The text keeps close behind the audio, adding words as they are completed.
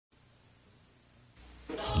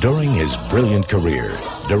During his brilliant career,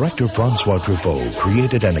 director Francois Truffaut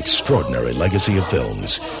created an extraordinary legacy of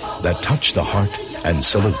films that touch the heart and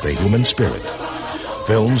salute the human spirit.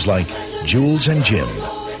 Films like Jules and Jim,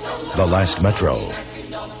 The Last Metro,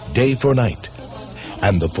 Day for Night,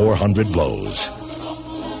 and The 400 Blows.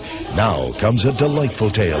 Now comes a delightful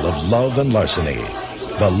tale of love and larceny,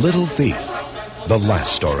 The Little Thief, the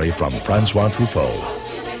last story from Francois Truffaut.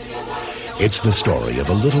 It's the story of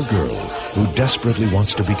a little girl who desperately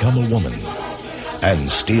wants to become a woman, and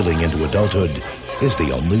stealing into adulthood is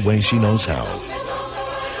the only way she knows how.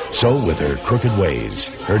 So with her crooked ways,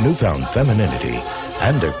 her newfound femininity,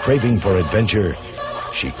 and a craving for adventure,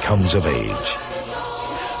 she comes of age.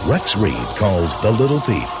 Rex Reed calls The Little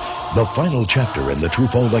Thief the final chapter in the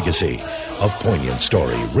Truffaut legacy, a poignant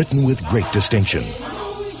story written with great distinction.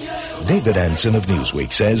 David Anson of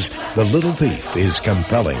Newsweek says The Little Thief is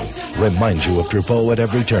compelling, reminds you of Truffaut at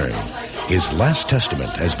every turn. His last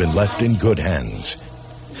testament has been left in good hands.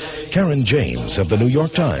 Karen James of the New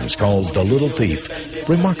York Times calls The Little Thief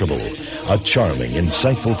remarkable, a charming,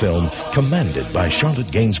 insightful film commanded by Charlotte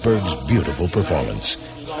Gainsbourg's beautiful performance.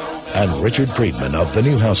 And Richard Friedman of the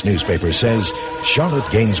Newhouse newspaper says Charlotte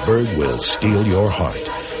Gainsbourg will steal your heart.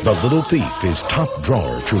 The Little Thief is top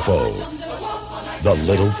drawer Truffaut. The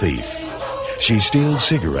Little Thief. She steals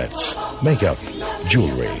cigarettes, makeup,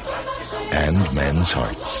 jewelry, and men's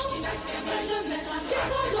hearts.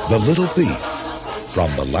 The Little Thief,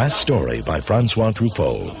 from The Last Story by Francois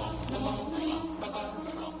Truffaut.